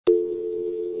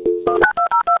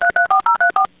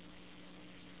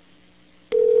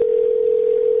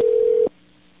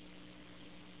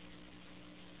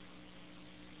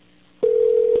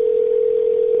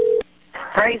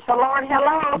on.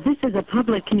 Hello? This is a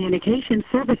public communication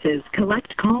services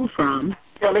collect call from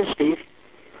Yeah, this is Steve.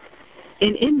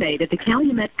 an inmate at the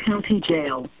Calumet County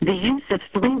Jail. The use of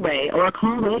three-way or a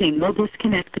call waiting will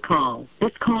disconnect the call.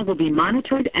 This call will be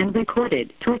monitored and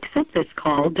recorded. To accept this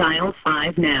call, dial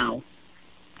 5 now.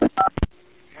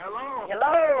 Hello.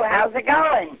 Hello, how's it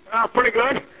going? Pretty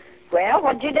good. Well,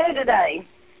 what'd you do today?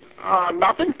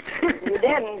 Nothing. You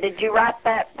didn't. Did you write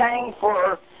that thing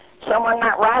for someone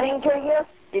not writing to you?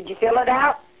 Did you fill it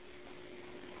out?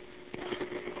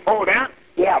 Oh, that?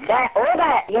 Yeah, that, or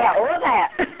that. Yeah, or that.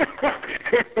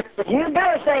 You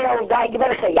better say, oh, God, you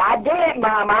better say, I did it,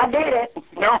 Mom, I did it.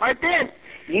 No, I did.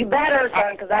 You better,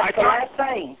 son, because that's the last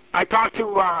thing. I talked to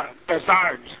the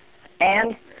Sarge.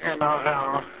 And? And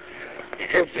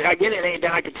if I get any,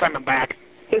 then I can send them back.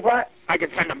 He what? I can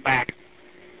send them back.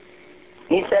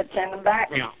 You said send them back?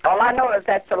 Yeah. All I know is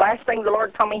that's the last thing the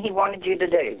Lord told me He wanted you to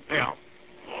do. Yeah.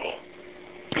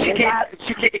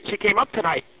 She came up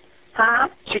tonight. Huh?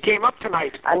 She came up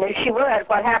tonight. I knew she would.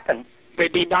 What happened? They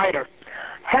denied her.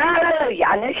 Hallelujah.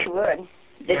 I knew she would.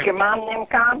 Did your mom and them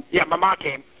come? Yeah, my mom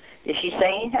came. Did she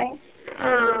say anything?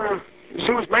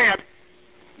 She was mad.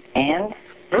 And?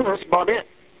 That's about it.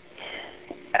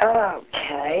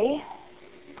 Okay.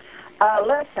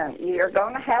 Listen, you're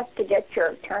going to have to get your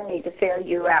attorney to fill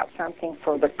you out something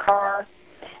for the car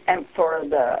and for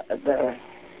the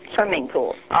swimming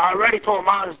pool. I already told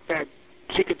Mom that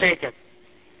she could take it.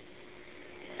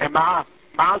 And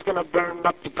Mom's going to burn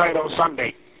up the title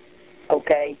Sunday.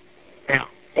 Okay. Yeah.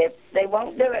 If they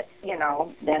won't do it,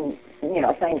 then,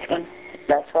 things can,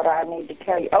 that's what I need to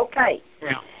tell you. Okay.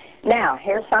 Yeah. Now,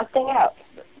 here's something else.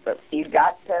 You've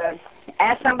got to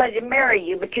ask somebody to marry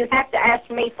you, but you have to ask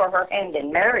me for her hand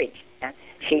in marriage.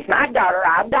 She's my daughter.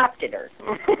 I adopted her.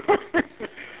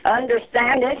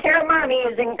 Understand? This here mommy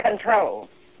is in control.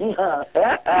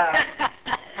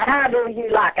 How do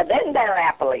you like it? Then there,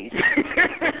 Appleys.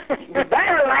 You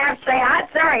better laugh, say, I'm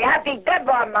sorry, I'd be good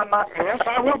boy, Mama. Yes,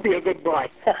 I will be a good boy.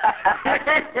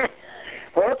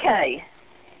 Okay.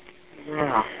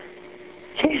 Yeah.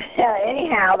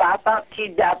 Anyhow, I thought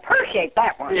you'd appreciate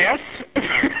that one. Yes.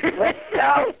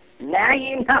 So, now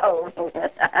you know.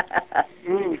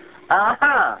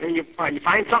 Uh-huh. You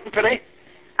find something today?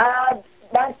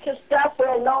 Bunch of stuff.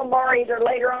 We'll know more either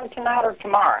later on tonight or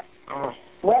tomorrow. Oh.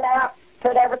 Went out,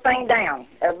 put everything down.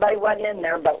 Everybody wasn't in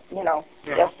there, but, Yeah.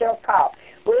 they'll still call.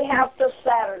 We have till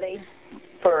Saturday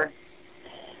for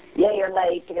yay or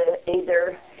nay to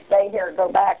either stay here or go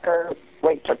back or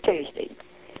wait till Tuesday.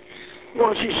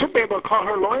 Well, she should be able to call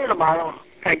her lawyer tomorrow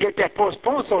and get that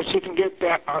postponed so she can get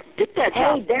that job.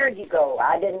 Hey, there you go.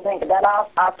 I didn't think of that.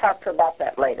 I'll talk to her about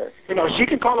that later. She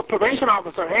can call the probation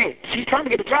officer. Hey, she's trying to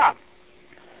get a job.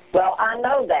 Well, I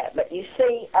know that, but you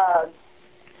see,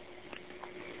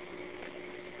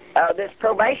 this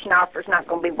probation officer's not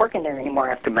going to be working there anymore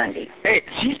after Monday. Hey,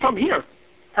 she's from here.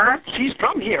 Huh? She's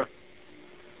from here.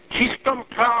 She's from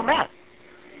Calumet.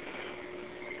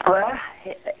 Well,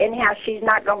 anyhow, she's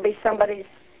not going to be somebody's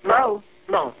pro.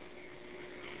 No.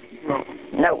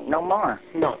 No. No more.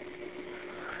 No.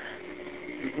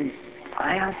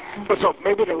 Well, So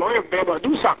maybe the lawyer will be able to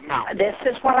do something now. this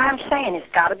is what I'm saying.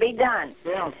 It's got to be done.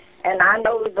 Yeah. And I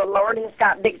know the Lord has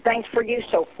got big things for you,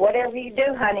 so whatever you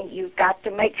do, honey, you've got to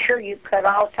make sure you cut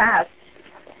all ties.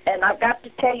 And I've got to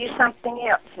tell you something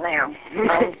else now.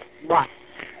 What?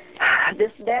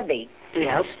 This Debbie.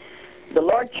 Yes. The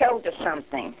Lord showed us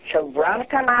something. Showed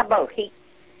Veronica and I both. He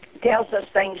tells us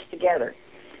things together.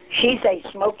 She's a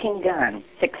smoking gun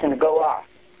fixing to go off.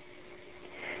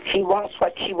 She wants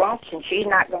what she wants, and she's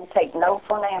not going to take no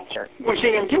for an answer. Well, she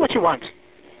didn't get what she wants.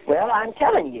 Well, I'm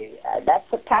telling you, that's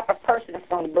the type of person that's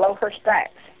going to blow her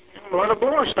stacks. Let her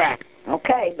blow her stack.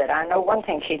 Okay, but I know one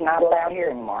thing. She's not allowed here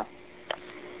anymore.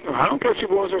 Well, I don't care if she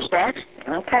blows her stacks.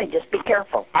 Okay, just be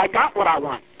careful. I got what I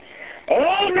want.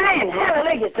 Amen.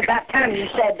 Hallelujah. It's about time you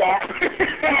said that.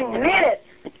 And meant it.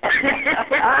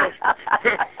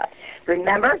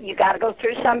 Remember, you got to go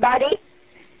through somebody.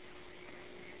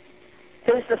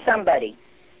 Who's the somebody?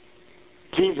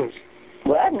 Jesus.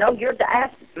 Well, no, you're the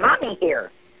ask mommy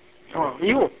here. Oh,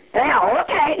 you. Now,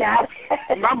 okay, now.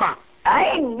 Mama.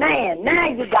 Amen. Now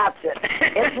you got it.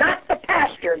 It's not the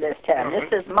pastor this time.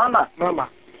 This is Mama. Mama.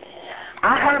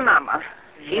 I heard Mama.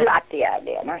 She liked the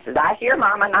idea. And I said, I hear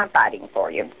Mama, and I'm fighting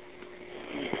for you.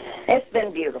 It's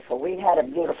been beautiful. We've had a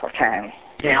beautiful time.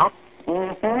 Yeah?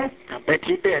 Mm-hmm. I bet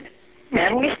you did.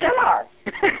 And we still are.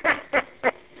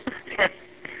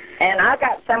 And I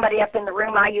got somebody up in the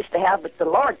room I used to have, but the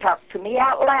Lord talked to me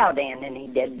out loud, and he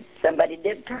did. Somebody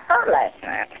did to her last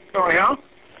night. Oh, yeah?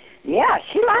 Yeah,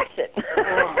 she likes it.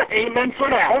 Amen for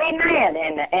that. Amen.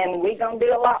 And we're going to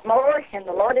do a lot more, and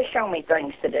the Lord has shown me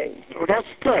things to do. Well, that's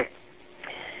good.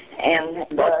 And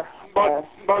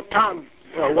But Tom,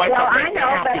 well, I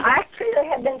know, but actually there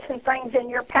have been some things in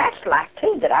your past life,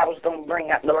 too, that I was going to bring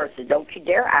up. The Lord said, don't you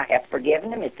dare. I have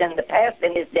forgiven him. It's in the past,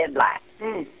 in his dead life.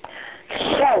 Mm.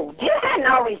 So, you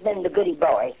hadn't always been the goody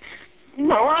boy.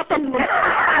 No, I've been...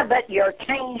 But you're a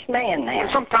changed man now.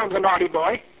 Sometimes a naughty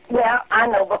boy. Well, I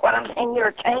know, but what I'm saying, you're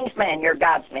a changed man. You're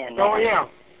God's man now. Oh, yeah.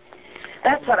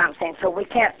 That's what I'm saying, so we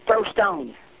can't throw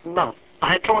stones. No,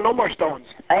 I ain't throwing no more stones.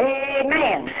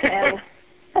 Amen. And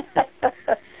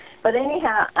but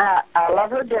anyhow, I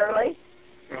love her dearly.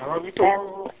 I love you too.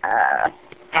 And,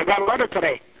 I got a letter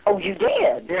today. Oh, you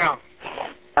did? Yeah.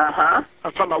 Uh-huh.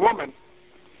 From a woman.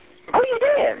 Oh, you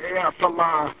did? Yeah, from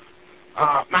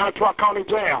Manitowoc County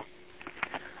Jail.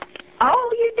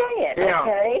 Oh, you did? Yeah.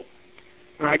 Okay.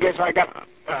 I guess I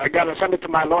got to send it to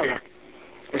my lawyer.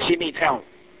 She needs help.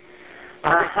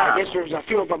 I guess there's a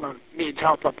few of them that needs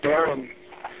help up there, and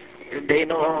they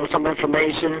know some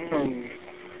information, and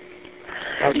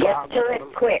get to it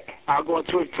quick. I'll go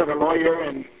through it to the lawyer,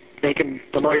 and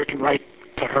the lawyer can write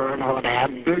to her and all of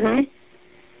that. Mm-hmm.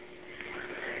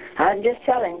 I'm just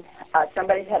telling,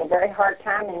 somebody's had a very hard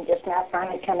time and just now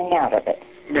finally coming out of it.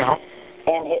 Yeah.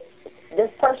 And this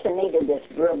person needed this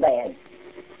real bad.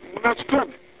 Well, that's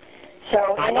good.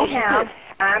 So anyhow,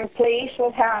 I'm pleased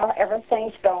with how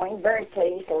everything's going. Very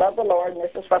pleased. I love the Lord, and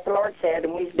this is what the Lord said,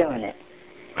 and we're doing it.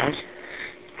 Nice.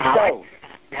 So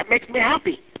that makes me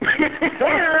happy.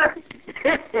 Yeah.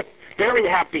 Very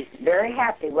happy. Very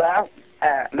happy. Well,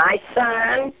 my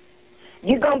son,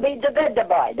 you're going to be the good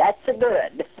boy. That's the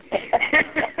good.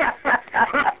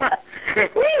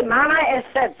 Wee, Mama has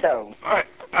said so.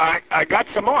 I got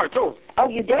some more, too. Oh,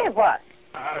 you did? What?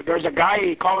 There's a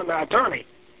guy calling the attorney.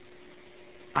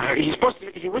 He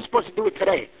was supposed to do it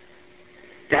today.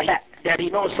 That he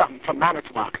knows something from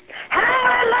Manitowoc.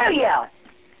 Hallelujah!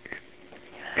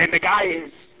 And the guy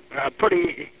is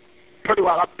pretty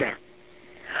well up there.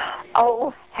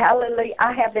 Oh, hallelujah.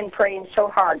 I have been praying so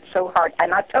hard.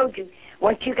 And I told you,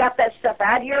 once you got that stuff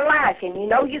out of your life, and you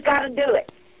know you got to do it.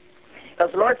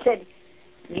 Because the Lord said,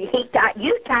 you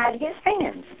tied his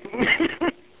hands.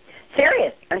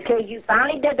 Serious. Until you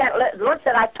finally did that. The Lord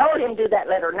said, I told him to do that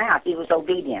letter now. He was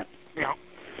obedient. Yeah.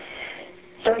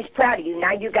 So he's proud of you.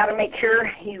 Now you got to make sure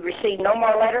you receive no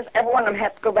more letters. Every one of them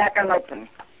has to go back unopened.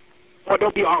 Well,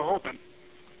 they'll be all open.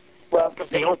 Well, because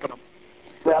they open them.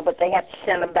 Well, but they have to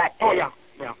send them back to you. you.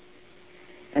 Yeah.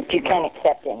 But you can't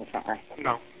accept anything.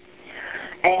 No.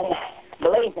 And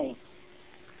believe me,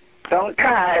 don't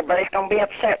try. Everybody's going to be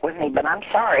upset with me, but I'm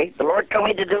sorry. The Lord told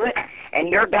me to do it, and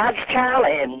you're God's child,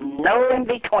 and no in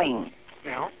between.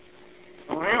 Yeah.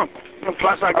 Oh, yeah. And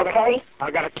plus, I got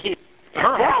to keep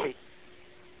her happy.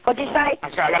 What'd you say? I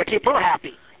said I got to keep her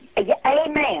happy.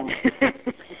 Amen.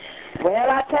 Well,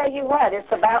 I tell you what, it's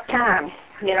about time,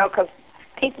 because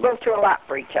people go through a lot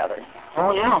for each other.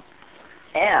 Oh, yeah.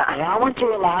 Yeah. Yeah, I went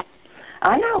through a lot.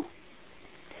 I know.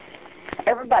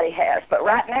 Everybody has, but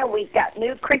right now we've got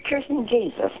new creatures in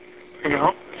Jesus.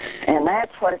 Yeah. And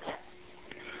that's what it's,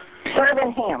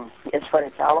 serving him is what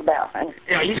it's all about. Honey.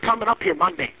 Yeah, he's coming up here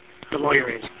Monday, the lawyer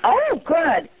is. Oh,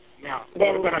 good. Yeah,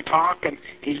 then we're going to talk, and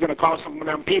he's going to call some of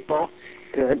them people.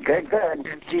 Good.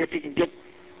 And see if he can get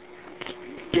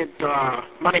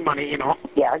money,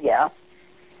 Yeah.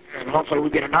 And hopefully we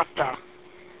get enough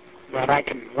that I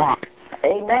can walk.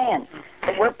 Amen.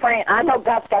 And we're praying. I know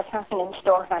God's got something in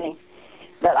store, honey.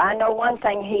 But I know one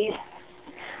thing, he's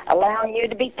allowing you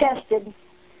to be tested.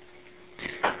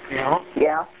 Yeah?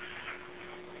 Yeah.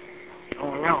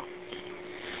 Oh,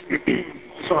 yeah.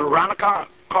 So Veronica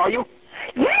call you?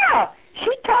 Yeah.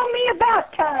 She told me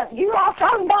about, you all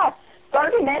talking about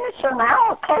 30 minutes or an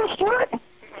hour close to it.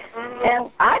 And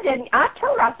I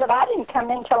told her, I said, I didn't come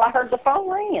in until I heard the phone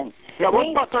ringing. Yeah, what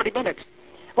about 30 minutes?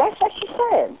 Well, that's what she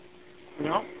said.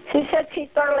 Yeah? She said she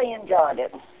thoroughly enjoyed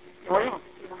it. Oh, yeah.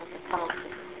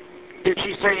 Did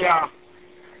she say,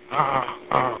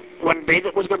 when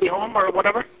David was going to be home or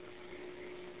whatever?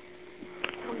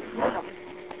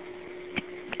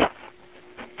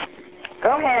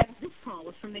 Go ahead. This call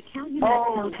is from the Calumet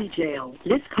County Jail.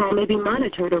 This call may be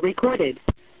monitored or recorded.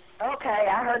 Okay,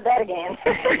 I heard that again.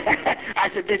 I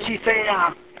said, did she say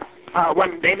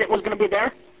when David was going to be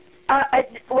there?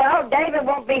 Well, David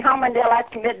won't be home until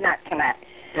after midnight tonight.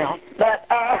 Yeah. But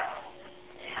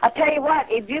I'll tell you what,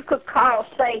 if you could call,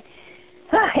 say,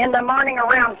 in the morning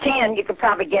around 10, you could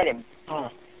probably get him. Oh,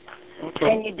 okay.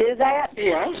 Can you do that?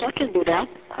 Yes, I can do that.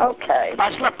 Okay.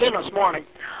 I slept in this morning.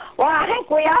 Well, I think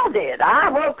we all did. I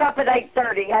woke up at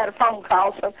 8:30, had a phone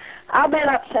call, so I've been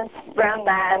up since around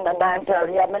 9 and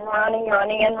 9:30. I've been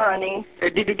running.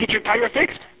 Did you get your tire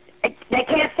fixed? They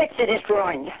can't fix it. It's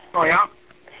ruined. Oh, yeah?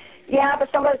 Yeah, but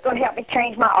somebody's going to help me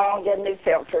change my oil and get a new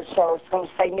filter, so it's going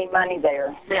to save me money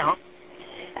there. Yeah.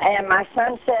 And my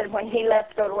son said when he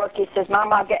left to go to work, he says,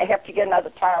 Mom, I'll help you get another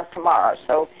tire tomorrow.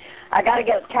 So I got to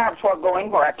get a tire before I go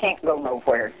anywhere. I can't go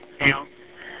nowhere. Yeah.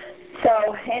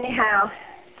 So anyhow,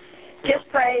 just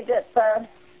pray that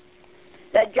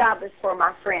that job is for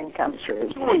my friend comes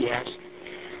through. Oh, yes.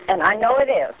 And I know it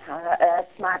is.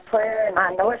 That's my prayer, and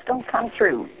I know it's going to come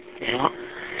through. Yeah.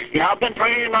 Yeah, I've been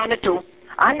praying on it, too.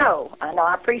 I know.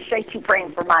 I appreciate you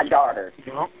praying for my daughter.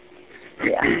 Yeah.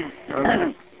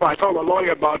 Yeah. Well, I told the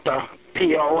lawyer about the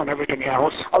PO and everything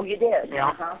else. Oh, you did? Yeah.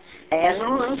 Uh-huh. And you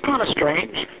know, that's kind of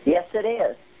strange. Yes, it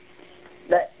is.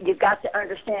 But you've got to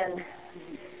understand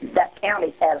that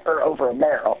county had her over a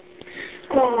barrel.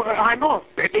 Well, I know.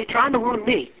 They're trying to ruin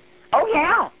me. Oh,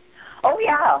 yeah. Oh,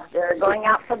 yeah. They're going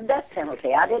out for the death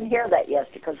penalty. I didn't hear that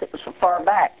yesterday because it was so far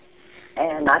back.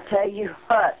 And I tell you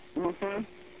what,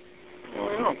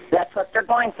 that's what they're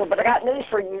going for. But I got news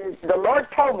for you. The Lord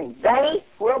told me they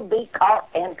will be caught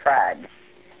and tried.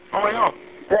 Oh, yeah.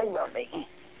 They will be.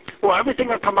 Well, everything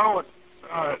will come out,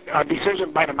 a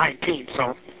decision by the 19th,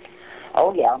 so.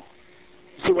 Oh, yeah.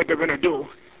 See what they're going to do.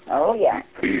 Oh, yeah.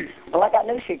 Well, I got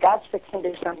news for you. God's fixing to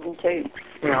do something, too.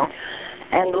 Yeah.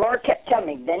 And the Lord kept telling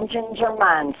me, vengeance are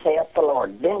mine, saith the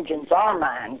Lord. Vengeance are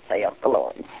mine, saith the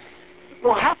Lord.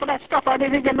 Well, half of that stuff I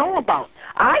didn't even know about.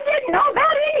 I didn't know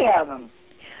about any of them.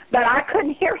 But I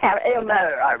couldn't hear how,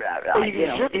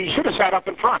 you should have sat up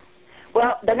in front.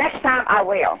 Well, the next time I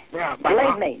will. Yeah.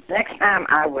 Believe me, the next time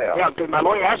I will. Yeah, because my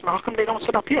lawyer asked me, how come they don't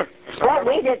sit up here? Well,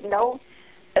 we didn't know.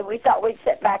 We thought we'd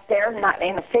sit back there and not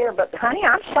interfere, but, honey,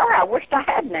 I'm sorry. I wished I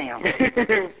had now.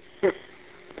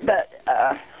 But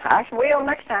I will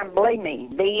next time, believe me.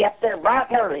 Be up there bright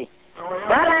and early. Oh, yeah.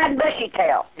 Bright-eyed,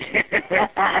 bushy-tail.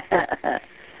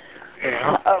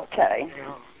 Yeah. Okay.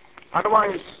 Yeah.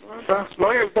 Otherwise, the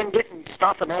lawyer's been getting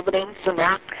stuff and evidence and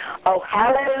that. Oh,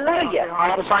 hallelujah. I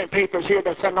have to sign papers here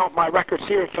to send out my records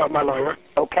here to my lawyer.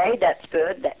 Okay, that's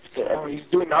good. That's good. Oh, he's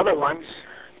doing other ones.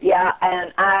 Yeah,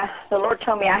 and the Lord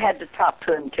told me I had to talk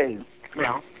to him, too.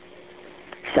 Yeah.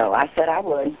 So I said I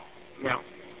would. Yeah.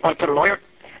 Oh, to the lawyer?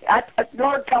 The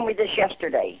Lord told me this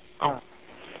yesterday. Oh.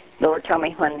 The Lord told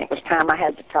me when it was time I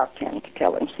had to talk to him to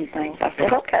tell him some things. I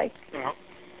said, okay. Yeah.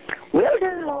 Will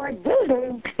do, Lord, will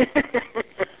do.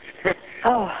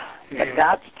 Oh, but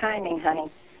God's timing,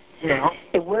 honey. Yeah.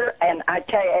 And I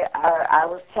tell you, I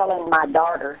was telling my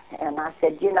daughter, and I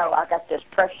said, you know, I got this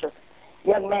precious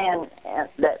young man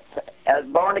that's a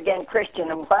born-again Christian,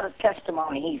 and what a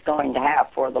testimony he's going to have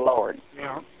for the Lord.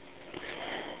 Yeah.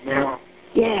 Yeah.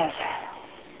 Yes.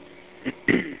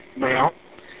 Well,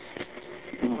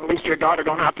 at least your daughter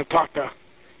don't have to talk to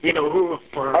you-know-who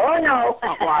for no.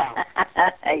 a while.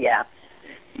 Yeah.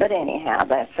 But anyhow,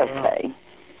 that's okay.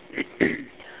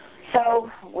 So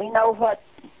we know what's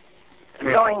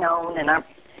going on, and I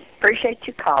appreciate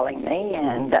you calling me.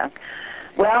 And,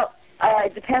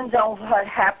 it depends on what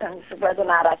happens, whether or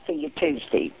not I see you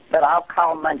Tuesday. But I'll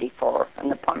call Monday for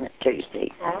an appointment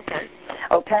Tuesday. Okay.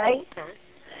 Okay? Okay.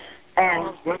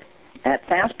 And that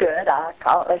sounds good. I'll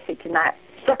call, let's see, tonight.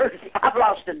 Thursday. I've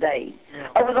lost a day.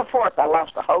 Yeah. Over the 4th, I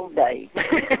lost a whole day.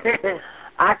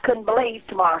 I couldn't believe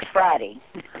tomorrow's Friday.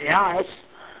 Yeah,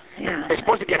 it's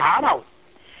supposed to get hot out.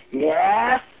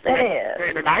 Yes, it is.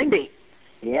 In the 90s.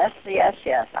 Yes.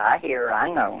 I hear, I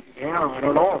know. Yeah, I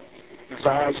don't know.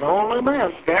 It's only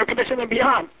man. The air conditioning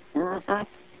beyond.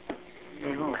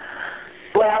 Mm-hmm.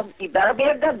 Well, you better be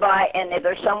a good boy, and if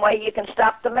there's some way you can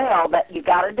stop the mail, but you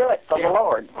got to do it for the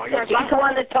Lord. Oh, yes, He's the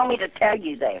one that told me to tell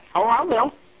you that. Oh, I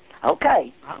will.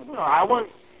 Okay. I won't.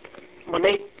 When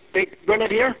they bring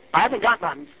it here, I haven't got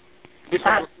nothing. Just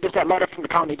that letter from the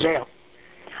county jail.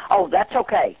 Oh, that's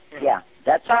okay. Yeah,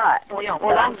 that's all right. Oh, yeah.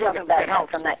 Well, I'm talking about that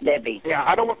from that Debbie. Yeah,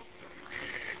 I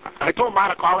told Ma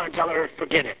to call her and tell her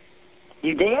forget it.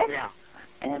 You did? Yeah.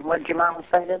 And what did your mama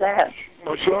say to that?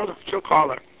 Well, she'll call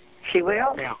her. She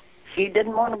will? Yeah. She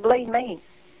didn't want to believe me.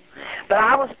 But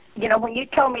I was, when you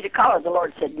told me to call her, the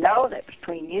Lord said, no, that was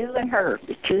between you and her,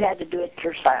 that you had to do it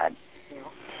your side. Yeah.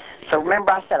 So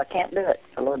remember, I said, I can't do it.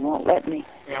 The Lord won't let me.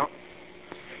 Yeah.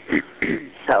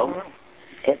 So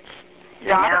it's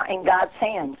now in God's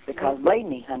hands, because believe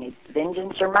me, honey,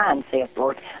 vengeance are mine, saith the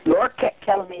Lord. The Lord kept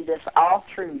telling me this all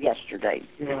through yesterday.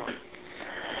 Yeah.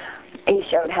 He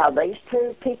showed how these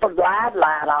two people lied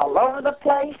all over the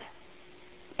place.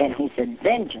 And he said,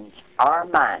 vengeance are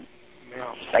mine,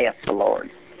 saith the Lord.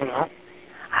 Yeah.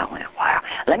 I went, wow.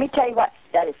 Let me tell you what,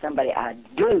 that is somebody I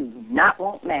do not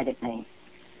want mad at me.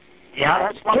 Yeah,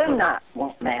 that's Do not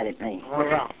want mad at me. Oh,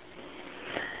 yeah.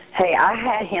 Hey, I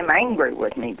had him angry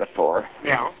with me before.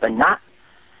 Yeah. But not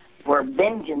where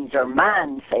vengeance are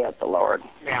mine, saith the Lord.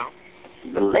 Yeah.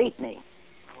 Believe me.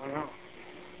 Oh, yeah.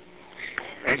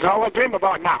 That's all I dream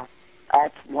about now.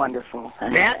 That's wonderful.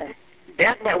 That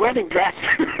and that wedding dress.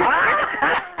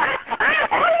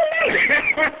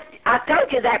 I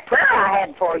told you that prayer I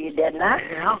had for you, didn't I?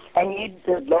 Yeah. And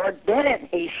the Lord did it.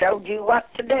 He showed you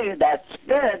what to do. That's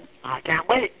good. I can't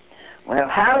wait. Well,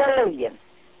 hallelujah.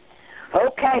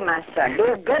 Okay, my son,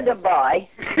 you're a good boy.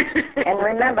 And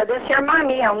remember, this here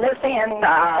mommy on this end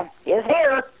is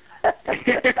here.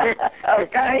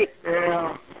 Okay?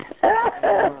 Yeah.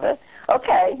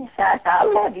 Okay, I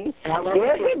love you.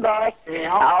 You're a good boy. Yeah.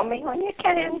 Call me when you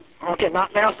can. Okay,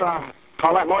 nothing else.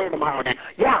 Call that lawyer tomorrow then.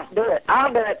 Yeah, do it.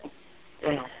 I'll do it.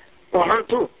 Yeah. Well, her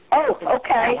too. Oh,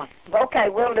 okay. Okay,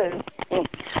 we'll do.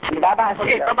 Bye-bye.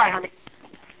 Okay, bye-bye, honey.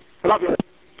 I love you.